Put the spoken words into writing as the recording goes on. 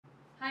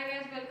Hi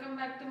guys, welcome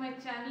back to my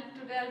channel.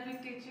 Today I'll be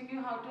teaching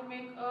you how to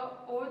make a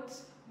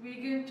oats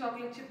vegan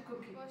chocolate chip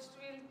cookie. First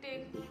we'll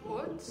take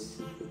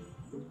oats,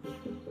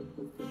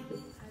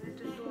 add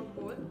it into a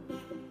bowl,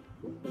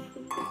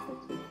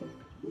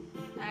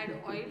 add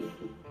oil,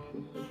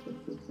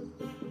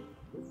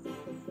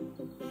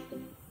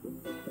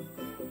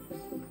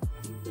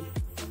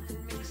 and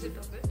mix it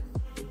a bit.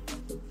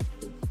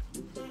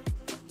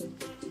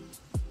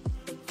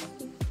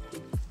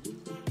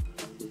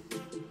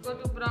 Go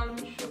to brown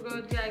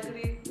sugar,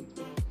 jaggery,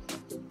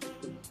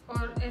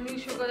 or any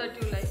sugar that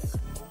you like.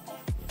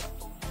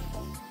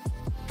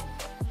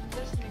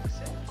 Just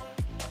mix it.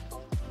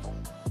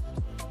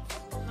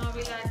 Now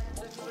we'll add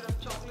a little bit of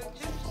chocolate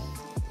chips.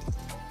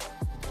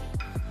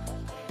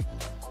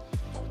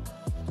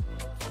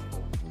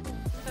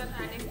 Start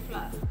adding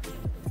flour.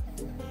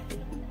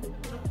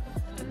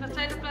 In the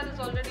side of flour is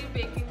already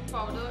baking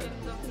powder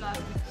in the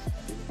flour mix.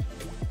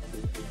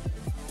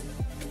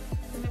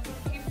 And if you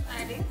keep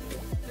adding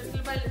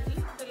little by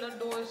little till a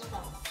dough is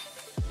formed.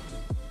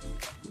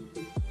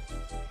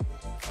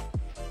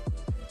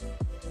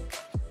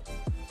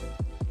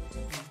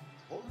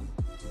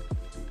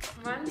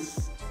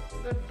 Once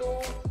the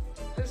dough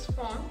is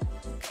formed,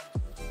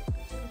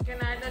 you can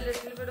add a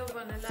little bit of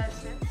vanilla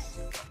essence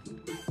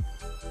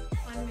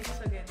and mix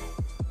again.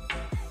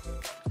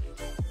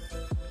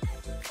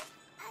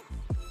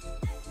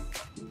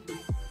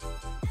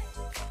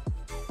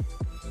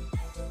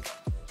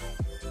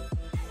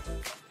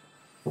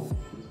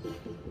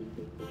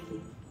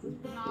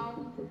 Now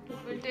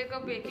we'll take a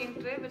baking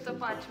tray with a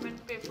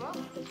parchment paper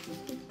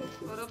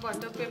or a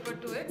butter paper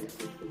to it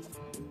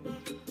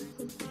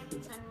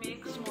and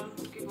make small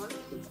cookie balls.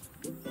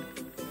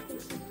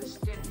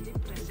 Just gently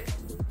press it,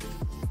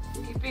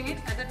 keeping it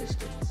at a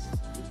distance.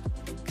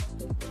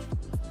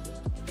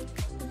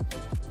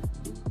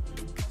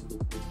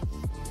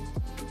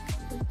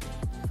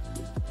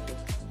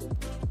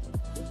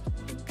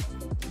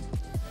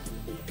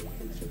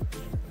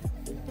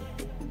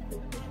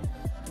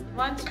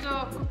 Once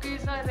the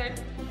cookies are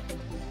ready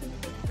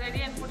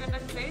and put in a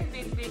tray,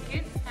 we'll bake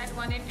it at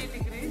 180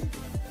 degrees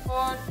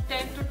for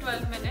 10 to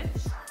 12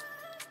 minutes.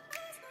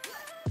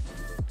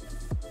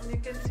 And you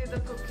can see the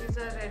cookies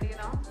are ready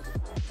now.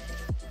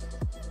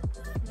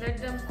 Let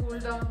them cool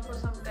down for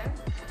some time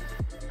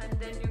and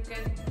then you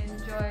can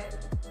enjoy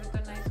with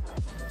a nice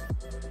cup.